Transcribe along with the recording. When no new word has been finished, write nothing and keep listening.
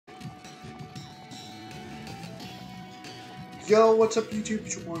Yo, what's up YouTube?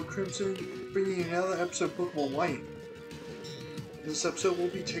 It's your boy Crimson, bringing you another episode of Pokemon White. In this episode, we'll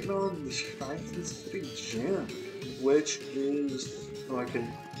be taking on the Shining City Gym, which is like a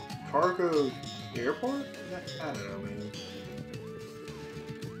cargo airport? I don't know,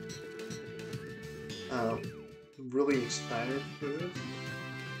 man. I'm really excited for this.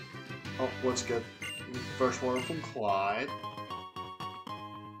 Oh, let's get first one from Clyde.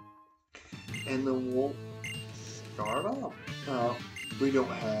 And then we'll start off. We don't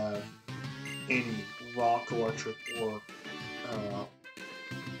have any rock, electric, or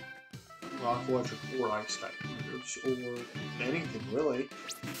ice type moves, or anything really.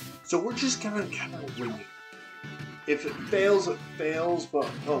 So we're just gonna kind of wing it. If it fails, but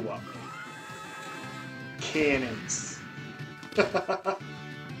oh well. Cannons. The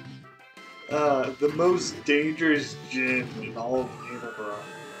most dangerous gym in all of Unibrow.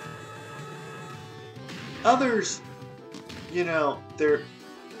 Others, you know,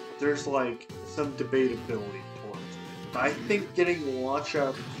 there's like some debatability towards it. But I think getting launched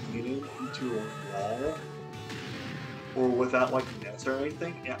out of a cannon into a wall, or without like nets or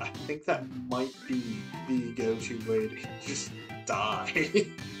anything, yeah, I think that might be the go-to way to just die.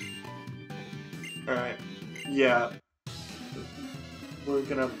 Alright, yeah. We're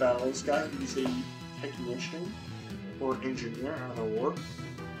gonna battle this guy. He's a technician or engineer, either or.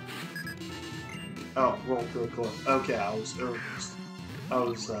 Oh, roll through a cliff. Okay, I was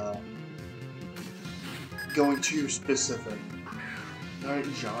going too specific. Alright,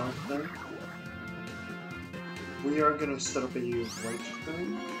 Jonathan. We are gonna set up a link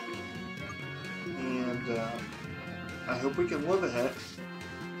thing. And I hope we can live ahead.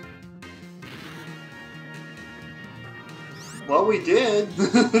 Well, we did.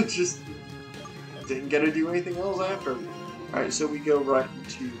 Just didn't get to do anything else after. Alright, so we go right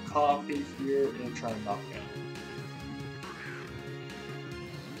into coffee here and try and knock it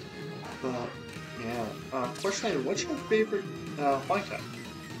out. But, yeah. Question, what's your favorite flying type?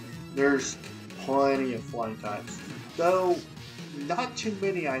 There's plenty of flying types. Though, not too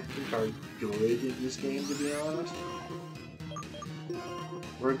many I think are good in this game, to be honest.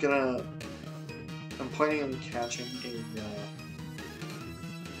 I'm planning on catching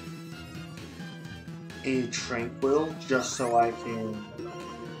a Tranquil, just so I can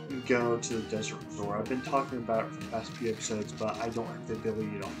go to the Desert Resort. I've been talking about it for the past few episodes, but I don't have the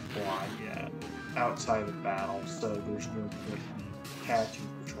ability to fly yet outside of battle, so there's no point in catching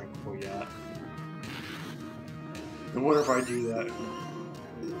the Tranquil yet. And what if I do that?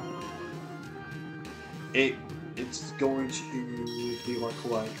 It's going to be like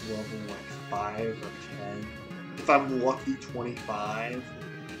level 5 or 10. If I'm lucky, 25.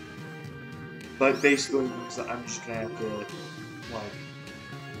 But basically means that I'm just gonna have to, like,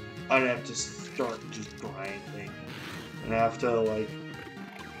 I'd have to start just grinding. And I have to, like,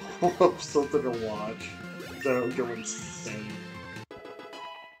 pull up something to watch so I don't go insane.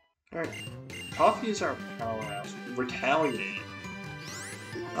 Alright. Coffee is our powerhouse. Retaliate.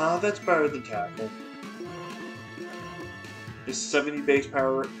 That's better than Tackle. It's 70 base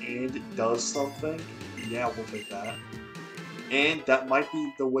power and it does something. Yeah, we'll take that. And that might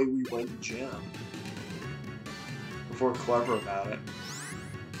be the way we win the gym. If we're clever about it.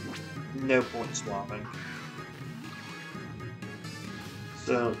 No point swapping.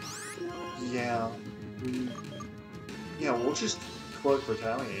 So, yeah. We'll just click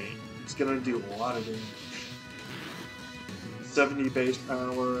Retaliate. It's gonna do a lot of damage. 70 base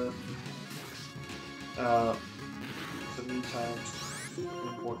power. 70 times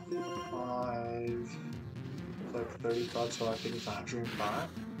 1.5. Like 35, so I think it's 105.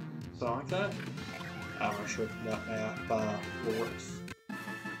 Something like that. I'm not sure if that math works.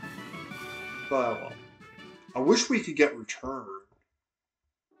 But well, I wish we could get return.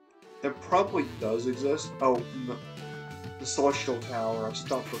 It probably does exist. Oh, the Celestial Tower. I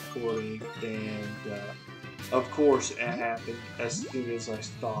stopped recording, and of course it happened as soon as I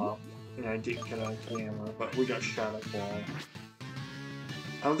stopped, and I didn't get on camera. But we got shot at ball.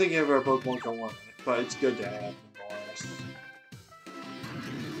 I don't think any of our Pokemon can win it, but it's good to have.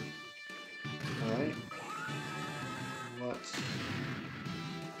 Alright. Let's do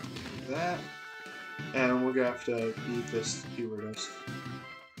that. And we're gonna have to beat this stewardess.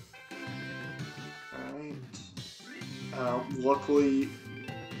 Alright. Luckily,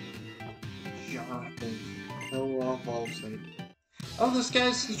 Jonathan. No balls. Oh, this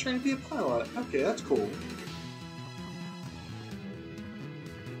he's trying to be a pilot. Okay, that's cool.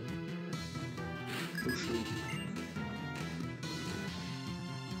 Oh, shoot.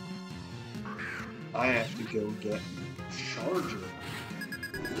 I have to go get Charger.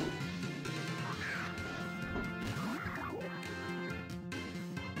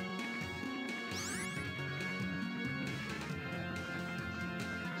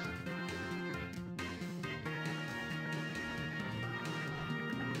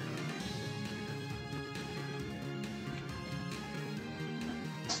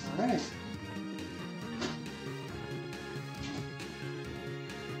 Okay.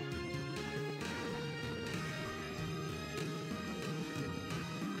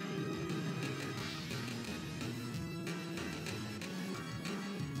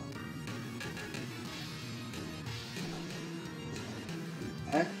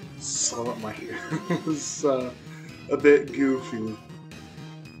 I saw that my hair was a bit goofy.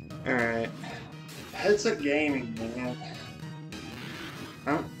 Alright. Headset gaming, man.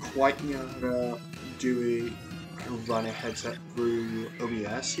 I don't quite know how to run a headset through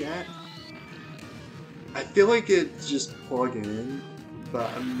OBS yet. I feel like it's just plug in,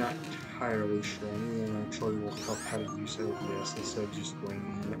 but I'm not entirely sure. I need to actually look up how to use OBS instead of just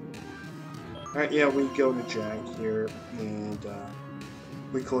winging it. Alright, yeah, we go to Jag here, and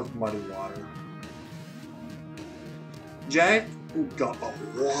we click Muddy Water. Jag got a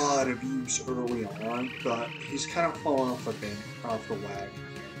lot of views early on, but he's kind of fallen off the wagon.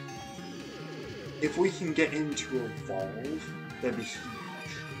 If we can get him to evolve, that'd be huge.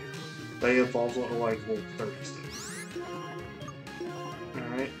 They evolve at like level 36.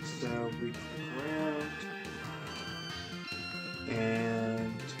 Alright, so we click around.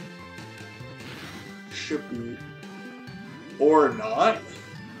 And should be, or not.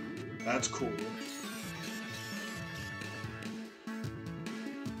 That's cool.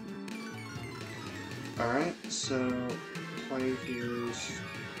 Alright, so play here's.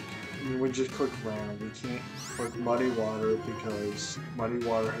 We just click round. We can't click Muddy Water because Muddy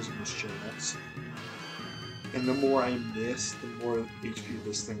Water has a miss chance. And the more I miss, the more HP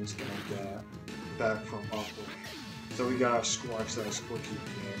this thing's gonna get back from upward. So we gotta squash that as quick as we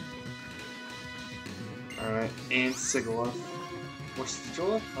can. Alright, and Sigilyph. What's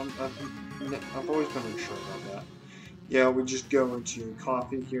Sigilyph? I've always been unsure about that. Yeah, we just go into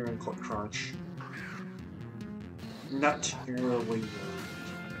coffee here and click crunch. Not terribly worried.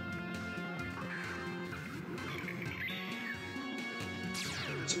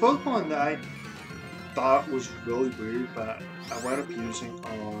 It's a Pokemon that I thought was really weird, but I wound up using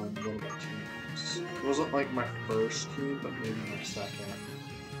on one of my teams. It wasn't like my first team, but maybe my second.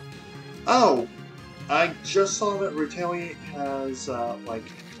 Oh! I just saw that Retaliate has, like,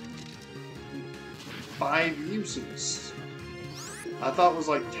 5 uses. I thought it was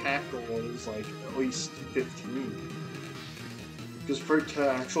like Tackle was like at least 15. Because for it to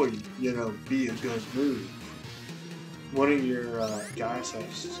actually, you know, be a good move, one of your guys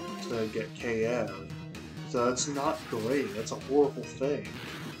has to get KO. So that's not great. That's a horrible thing.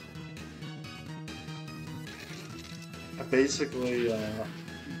 I basically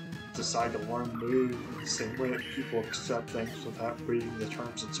decide to learn move the same way that people accept things without reading the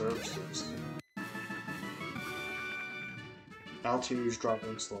terms and services. Altitude is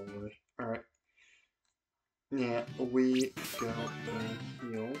dropping slowly. Alright. Yeah, we go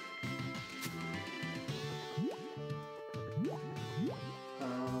and heal.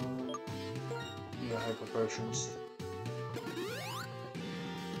 Yeah, hyper potions.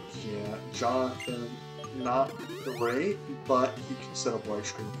 Yeah, Jonathan, not great, but he can set up light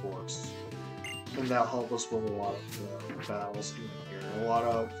screen for us. And that'll help us with a lot of battles in here. A lot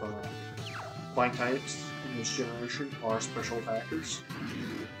of flying types in this generation are special attackers.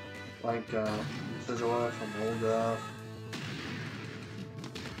 Like Sigilyph and Olga.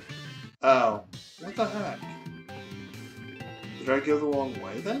 Oh, what the heck? Did I go the wrong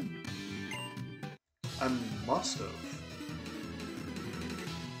way then? I must have.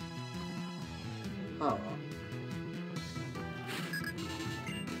 Huh.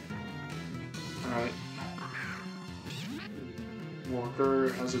 Alright. Walker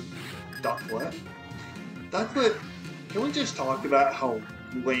has a Ducklet. Ducklet, can we just talk about how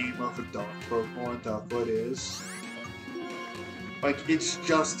lame of a duck Pokemon Ducklet is? Like, it's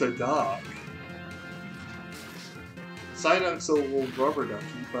just a duck. Psyduck's a little rubber ducky,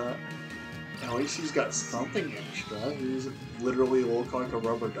 but at least he's got something extra. He doesn't literally look like a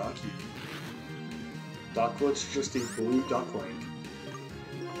rubber ducky. Ducklet's just a blue duckling.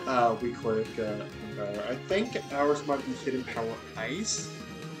 We click I think ours might be Hidden Power Ice.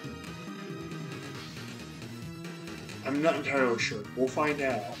 I'm not entirely sure. We'll find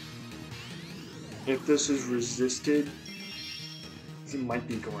out. If this is resisted, it might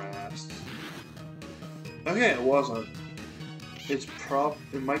be grass. Okay, it wasn't. It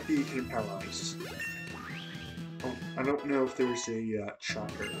might be Hidden Power Ice. Oh, I don't know if there's a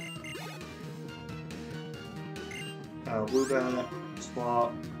shocker. Woobat,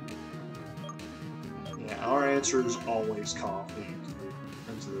 Swap. Yeah, our answer is always coffee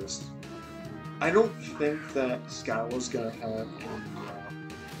into this. I don't think that Skyla's gonna have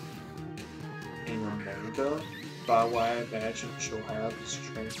any Omega. By what I imagine she'll have is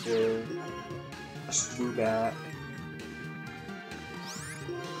Tranquil, a Swoobat,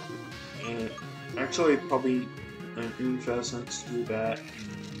 and actually probably an Unfezant, Swoobat,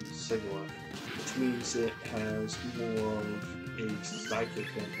 and Sigla, which means it has more of a Psychic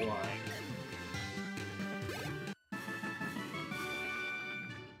than Flying.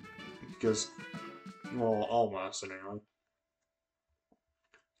 Because, well, almost anyway.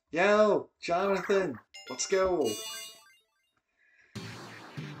 Yo, Jonathan, let's go.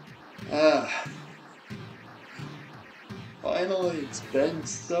 Finally, it's been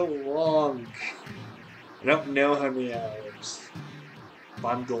so long. I don't know how many hours, but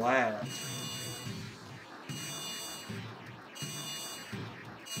I'm glad.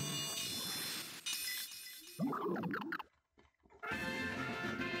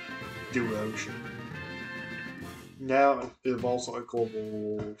 Duocean. Now it evolves like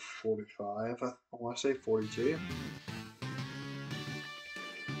level 45, I want to say 42.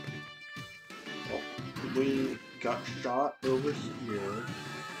 Well, we got shot over here.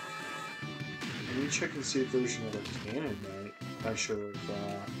 Let me check and see if there's another cannon, mate. I should have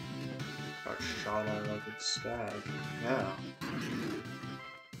got shot out like a stag. Yeah.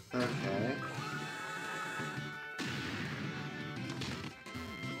 Okay.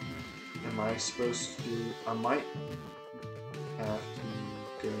 Am I supposed to... I might have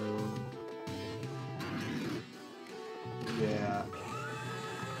to go... Yeah.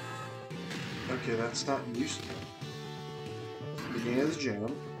 Okay, that's not useful. Beginning of the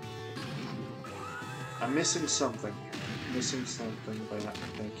gym. I'm missing something here. I'm missing something by not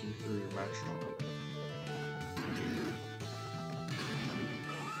thinking through rationally.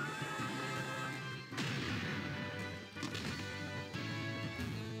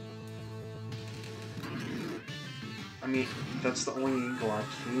 I mean, that's the only angle I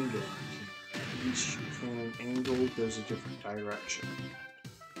can go. Each cannon angle goes a different direction.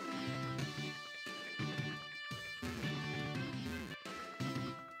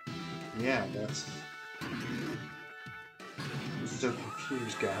 Yeah, that's... I'm so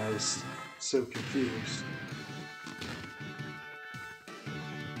confused, guys. So confused.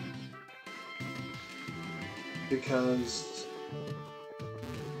 Because...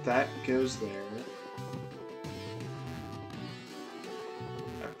 that goes there.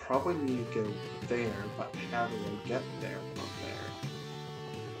 I probably need to go there, but how do I get there from there?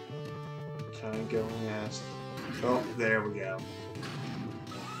 Can I go and ask... Oh, there we go.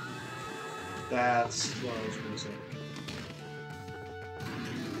 That's what I was missing.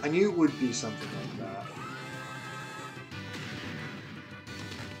 I knew it would be something like that.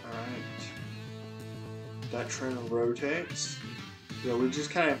 Alright. That trainer rotates. Yeah, we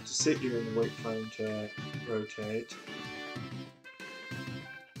just kind of have to sit here and wait for him to rotate.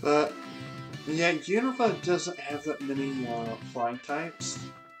 But, yeah, Unova doesn't have that many flying types.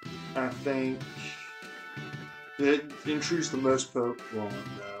 I think it introduced the most Pokemon,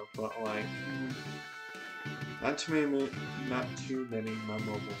 though, but like, not too many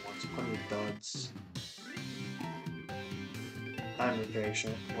memorable ones. Plenty of duds. I'm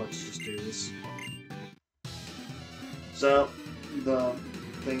impatient. Let's just do this. So, the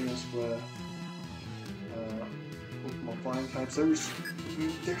thing is with Pokemon flying types, there's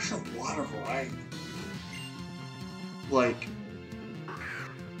a lot of variety. Like,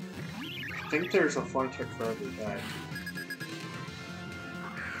 I think there's a flying type for every type.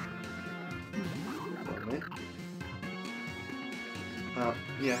 Really?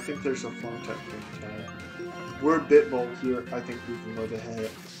 Yeah, I think there's a flying type for every type. We're a bit bold here. I think we can live a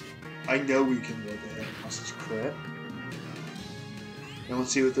hit. I know we can live a hit unless it's crit. And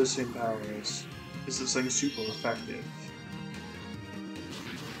let's see what this thing power is. Is this thing super effective?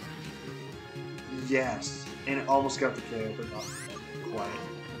 Yes. And it almost got the KO, but not quite.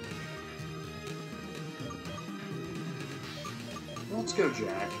 Let's go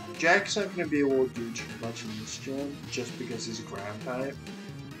Jack. Jack's not going to be able to do too much in this gym, just because he's a ground type.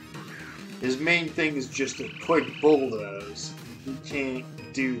 His main thing is just a quick bulldoze. He can't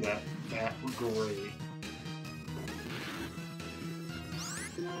do that great.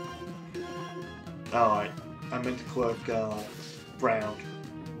 Oh, I meant to click Brown.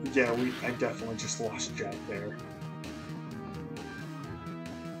 Yeah, I definitely just lost Jack there.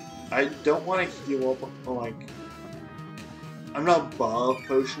 I don't want to heal up, like... I'm not above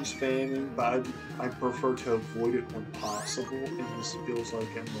potion spamming, but I prefer to avoid it when possible, and this feels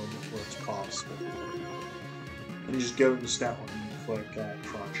like a moment where it's possible. And just go to stat one and click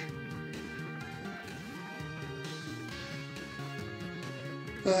Crunch.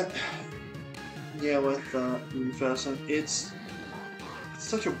 But, yeah, with Unfezant, it's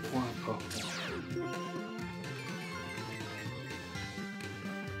such a boring Pokemon.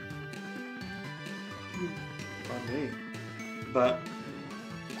 me. But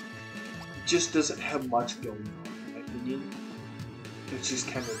it just doesn't have much going on, in my opinion. It's just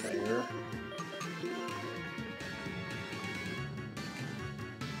kind of there.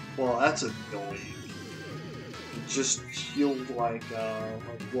 Well, that's annoying. It just healed like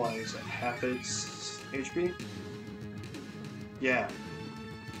what is it, half its HP? Yeah.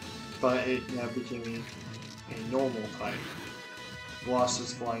 But it now became a normal type. Lost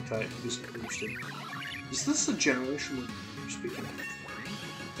its flying type, just boosted. Is this the generation we're speaking of?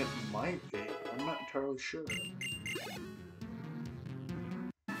 It might be. I'm not entirely sure.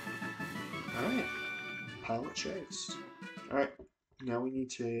 Alright. Pilot chase. Alright. Now we need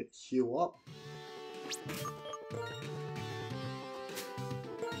to heal up.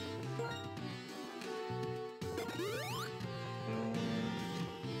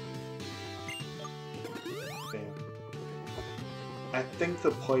 Bam. I think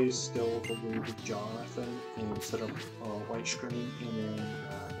the play is still the way with Jonathan instead of white screen, and then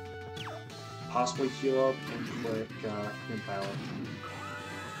possibly heal up and click Empower.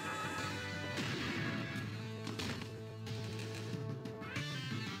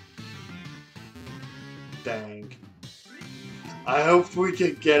 Dang. I hoped we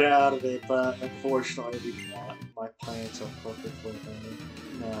could get out of it, but unfortunately we cannot. My plans are perfectly fine.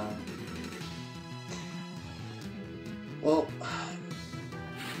 Nah. Well...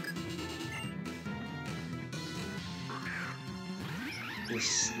 Just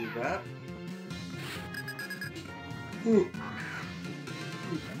see that. Ooh.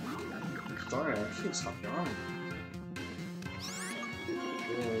 Sorry, I can't stop yawning.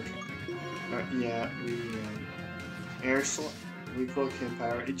 Lord. Yeah, we air slash. We click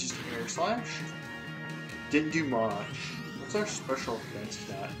Empower. It just air slash. Didn't do much. What's our special defense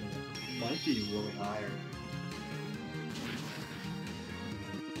stat? It might be really higher.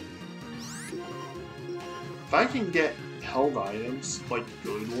 If I can get held items, like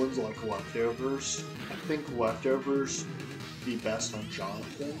good ones, like leftovers, I think leftovers be best on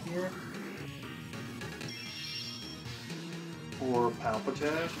Jonathan here. Or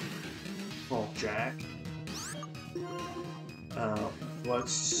Palpatine. Well, Jack.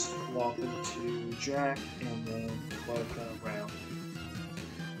 Let's swap into Jack and then click around.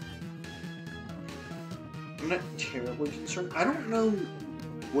 I'm not terribly concerned. I don't know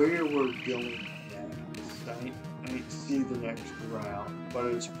where we're going next. I see the next route, but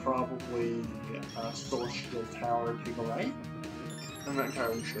it's probably Celestial Tower to the right? I'm not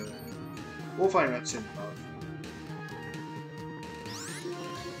entirely sure. We'll find out soon enough.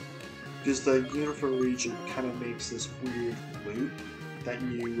 Because the Uniform region kind of makes this weird loop that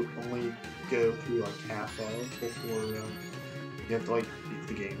you only go through like half of before you have to like beat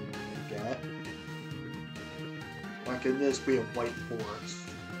the game you get. Like in this, we have White Forest.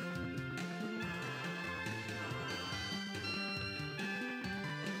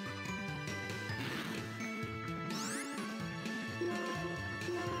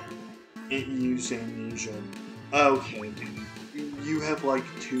 It used amnesia. Okay, dude. You have like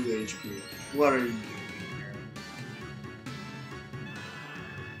 2 HP. What are you doing here?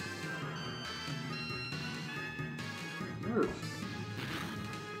 Nerf.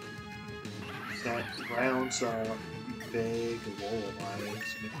 That rounds big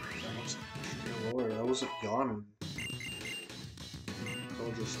lullabies. Dear Lord, I wasn't yawning.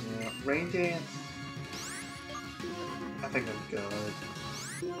 I'll just rain dance. I think I'm good.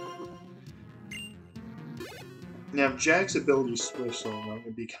 Now, if Jack's ability switched on, I'm going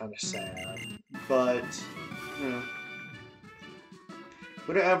to be kind of sad. But, you know,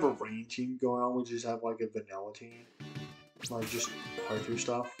 we don't have a rain team going on, we just have like a vanilla team. Like, just play through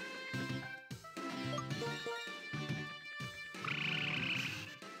stuff.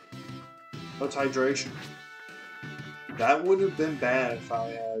 What's hydration? That would have been bad if I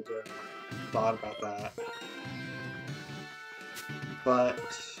had thought about that. But...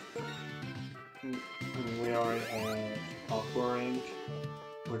 we already have Aqua Ring,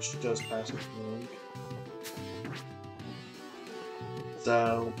 which does passive healing.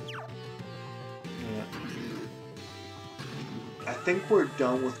 So, yeah. I think we're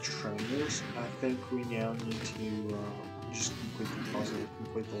done with trainers. I think we now need to just complete the puzzle,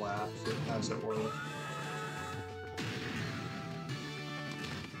 complete the lab, as it were.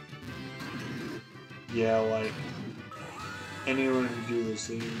 Yeah, like, anyone who do this,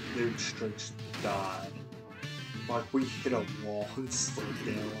 they would straight just die. Like, we hit a wall and slid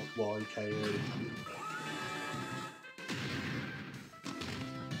down like Wally Coyote.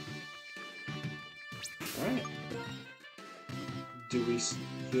 Alright. Do we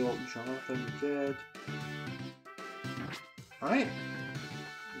heal Jonathan dead? Alright.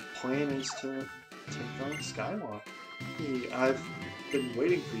 The plan is to take on Skywalker. Hey, I've been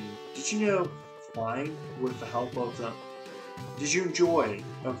waiting for you. Did you know flying with the help of the... Did you enjoy...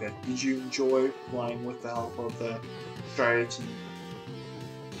 Okay, did you enjoy flying with the help of the Straton...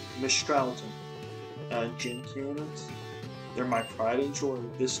 Miss Stroughton? Gin cannons? They're my pride and joy.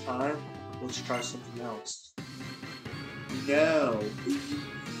 This time, let's try something else. No!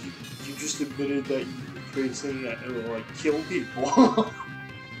 You just admitted that you created something that will, like, kill people.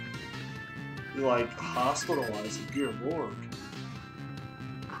 You, like, hospitalize them. Dear Lord.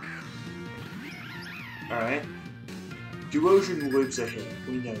 Alright. Duosion lives ahead.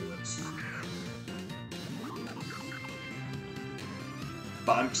 We know this.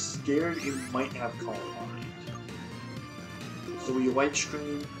 But I'm scared it might have Calm Mind. So we light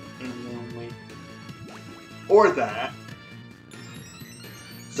stream and then we... Or that.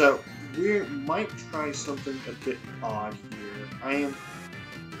 So, we might try something a bit odd here.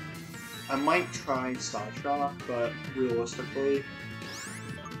 I might try Psyshock, but realistically...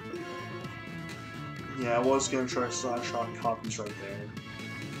 Yeah, I was gonna try Psyshock. Coffee's right there.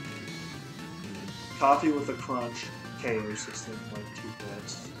 Coffee with a crunch, KO system, like 2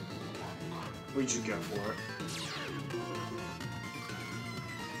 hits. We just go for it.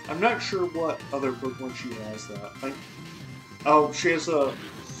 I'm not sure what other Pokemon she has that. Oh, she has a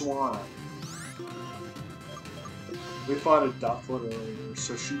Swan. We fought a Ducklet earlier,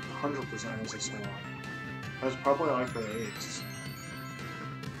 so she 100% has a Swan. That's probably like her ace.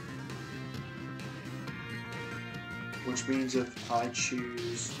 Which means if I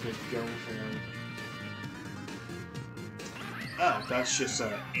choose to go for... Oh, that's just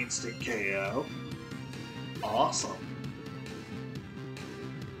an instant KO. Awesome.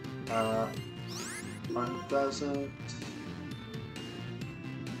 Unpleasant.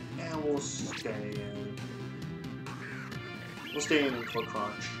 And we'll stay in. We'll stay in for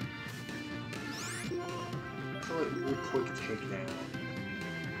Crunch. Actually, we'll quick takedown.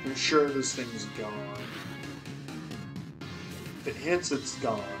 Ensure this thing's gone. If it hits, it's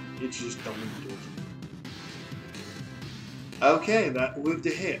gone. It's just deleted. Okay, that lived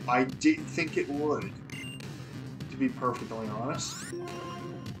a hit. I didn't think it would, to be perfectly honest.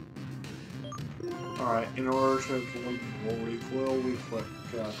 Alright, in order to avoid more recoil, we click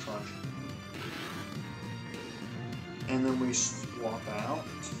Crunch. And then we swap out.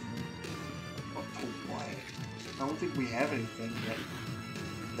 Oh boy. I don't think we have anything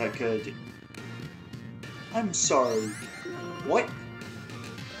that could... I'm sorry. What?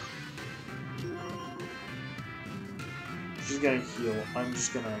 She's gonna heal. I'm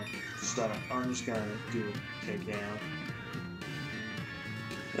just gonna stun. I'm just gonna do a takedown.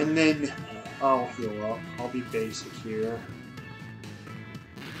 And then I'll heal up. I'll be basic here.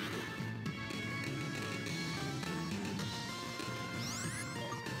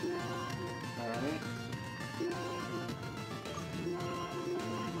 Alright.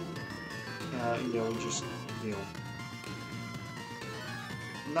 Yeah, we just heal.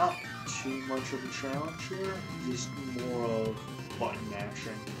 Not too much of a challenge here, just more of button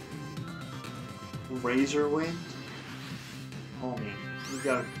mashing. Razor Wind? Homie, you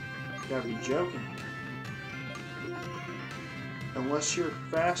gotta be joking. Unless you're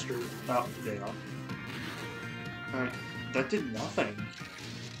faster. Oh, they are. Alright, that did nothing.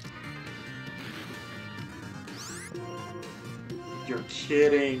 You're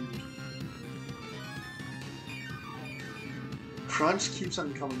kidding. Crunch keeps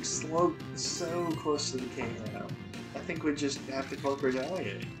on coming so close to the KO. I think we just have to call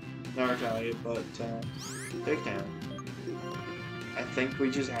Retaliate. Not Retaliate, but Takedown. I think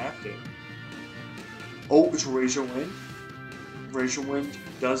we just have to. Oh, it's Razor Wind. Razor Wind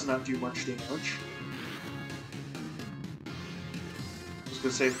does not do much damage. I was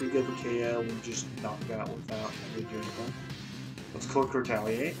gonna say if we get the KO, we just knock it out without really doing anything. Let's click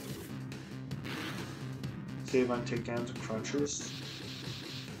Retaliate. Save on takedowns and crunchers.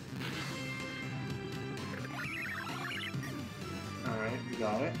 Alright, we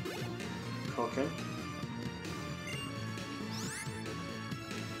got it. Cooking.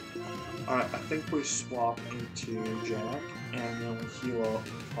 Alright, I think we swap into Jack, and then we heal up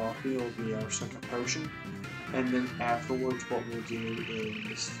Coffee. It'll be our second potion. And then afterwards, what we'll do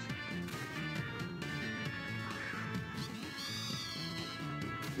is...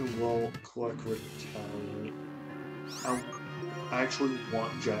 we'll click Retaliate. I actually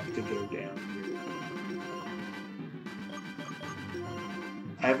want Jack to go down.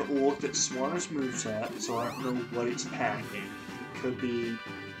 I haven't looked at Swanner's moveset, so I don't know what it's packing. It could be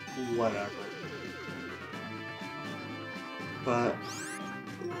whatever. But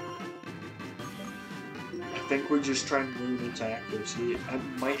I think we just try and limit its accuracy. I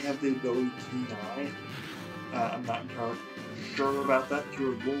might have the ability to deny. I'm not entirely sure about that,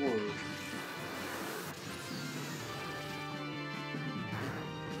 dear lord.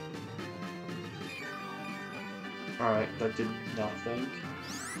 Alright, that did nothing.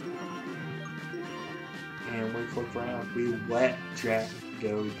 And we flip around. We let Jack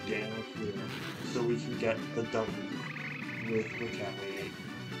go down here so we can get the double with Retaliate.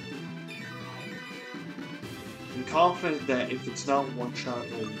 I'm confident that if it's not one shot,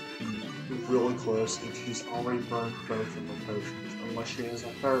 it'll be really close if she's already burned both of her potions, unless she has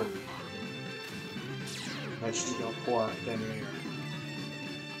a third. That she's gonna pour out thin air.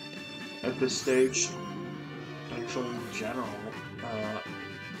 At this stage, actually in general,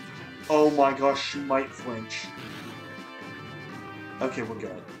 oh my gosh, she might flinch. Okay, we're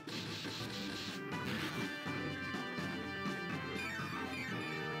good.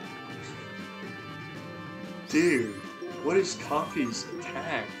 Dude, what is Coffee's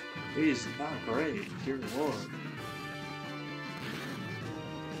attack? It is not great, dear lord.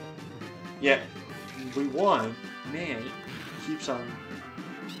 Yeah, we won. Man, it keeps on.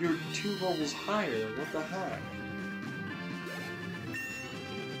 You're 2 levels higher, what the heck?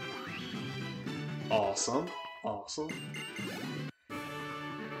 Awesome, awesome.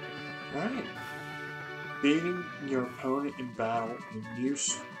 Right. Beating your opponent in battle in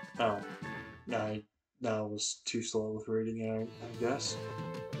use. Oh, that was too slow with reading, I guess.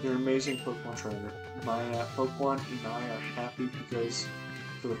 You're an amazing Pokemon trainer. My Pokemon and I are happy because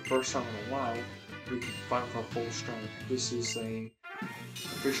for the first time in a while, we can fight with our full strength. This is a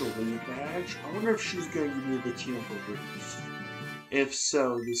official league badge. I wonder if she's going to give me the Temper boost. If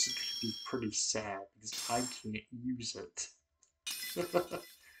so, this is going to be pretty sad because I can't use it.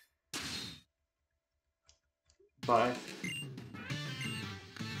 Bye.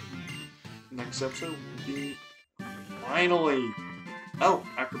 Next episode will be finally. Oh,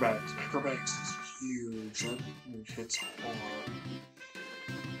 acrobatics. Acrobatics is huge. That hits hard.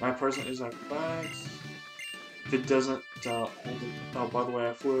 My present is acrobatics. If it doesn't hold it. Oh, by the way,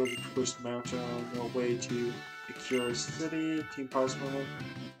 I flew over to Twist Mountain on the way to Akira City. Team Cosmo.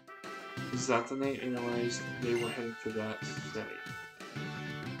 Is that the name? Anyways, they were heading to that city.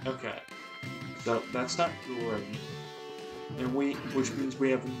 Okay. So that's not great. And which means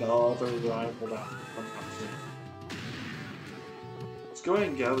we have another rival that comes in. Let's go ahead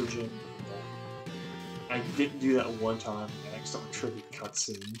and gather Jim. I didn't do that one time. I accidentally triggered the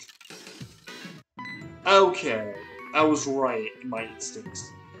cutscene. Okay, I was right in my instincts.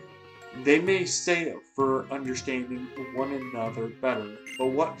 They may say for understanding one another better, but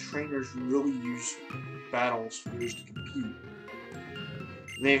what trainers really use battles spheres to compete?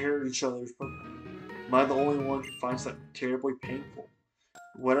 They hear each other's Pokemon. Am I the only one who finds that terribly painful?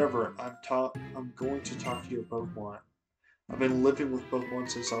 Whatever, I'm going to talk to your Pokemon. I've been living with Pokemon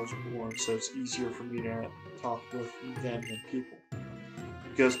since I was born, so it's easier for me to talk with them than people.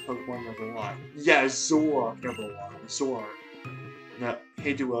 Because Pokemon never lie. Yeah, Zoroark never lies. Zoroark. Now,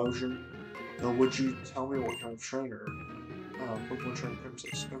 hey Duosion, would you tell me what kind of trainer? Pokemon Trainer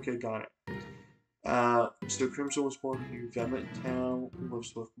Princess. Okay, got it. So Crimson was born in Vemet Town,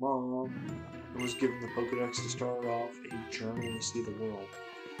 lives with Mom, and was given the Pokedex to start off a journey to see the world.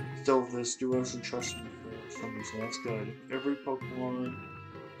 Still, this Duosion trusts me for some reason. That's good. Every Pokemon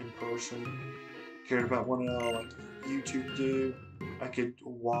in person cared about one another like you two do. I could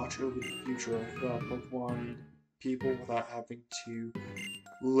watch over the future of Pokemon and people without having to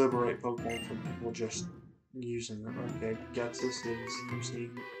liberate Pokemon from people just using them. Okay, Getsus is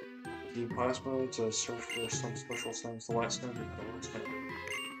using the Plasma to search for some special stones, the White Stone and the Gold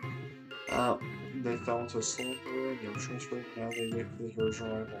Stone. They fell into a slumber and they were transferred. Now they wait for the hero's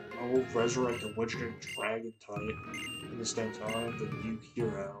arrival. I will resurrect the legendary dragon type in the Stone Tower, the new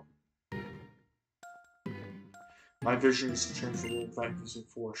hero. My vision is to change the world without using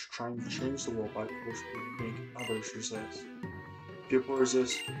force. Trying to change the world by force will make others resist. People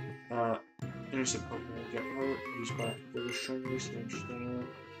resist, innocent Pokemon will get hurt, used by foolish trainers to understand.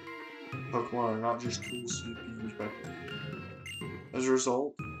 Pokemon are not just tools to be used by people. As a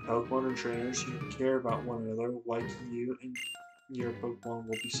result, Pokemon and trainers who care about one another, like you and your Pokemon,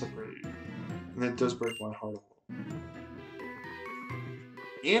 will be separated. And that does break my heart a little.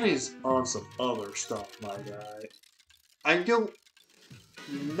 Annie's on some other stuff, my guy. I don't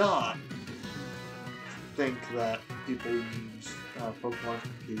not think that people use Pokemon to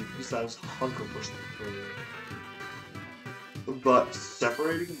compete because that is 100% true. But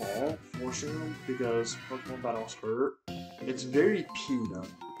separating them all, forcing them because Pokemon battles hurt, it's very PETA.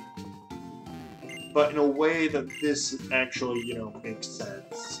 But in a way that this actually, makes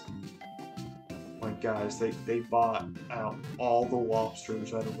sense. Like, guys, they bought out all the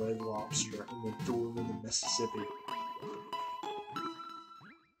lobsters out of Red Lobster and they threw them in the Mississippi.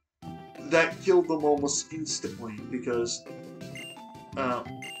 That killed them almost instantly because, well,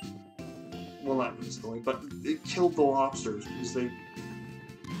 not instantly, but it killed the lobsters because they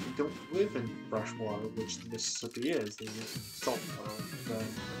don't live in freshwater, which the Mississippi is. They live in saltwater. So,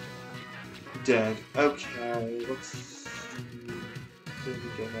 dead. Okay, let's see. Where do we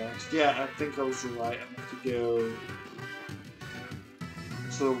go next? Yeah, I think I was right. I have to go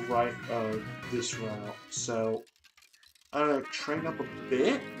to the right of this route. So, I'm going to train up a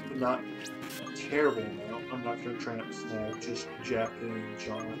bit, but not a terrible amount. I'm not going to train up Snow, just Jeff and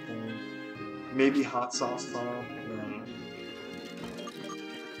Jonathan. Maybe Hot Sauce Tom. No.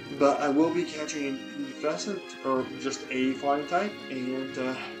 But I will be catching an Pheasant, or just a flying type, and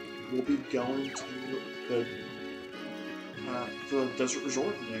we'll be going to the Desert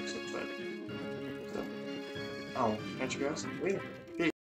Resort in the next episode. So, I'll catch you guys later.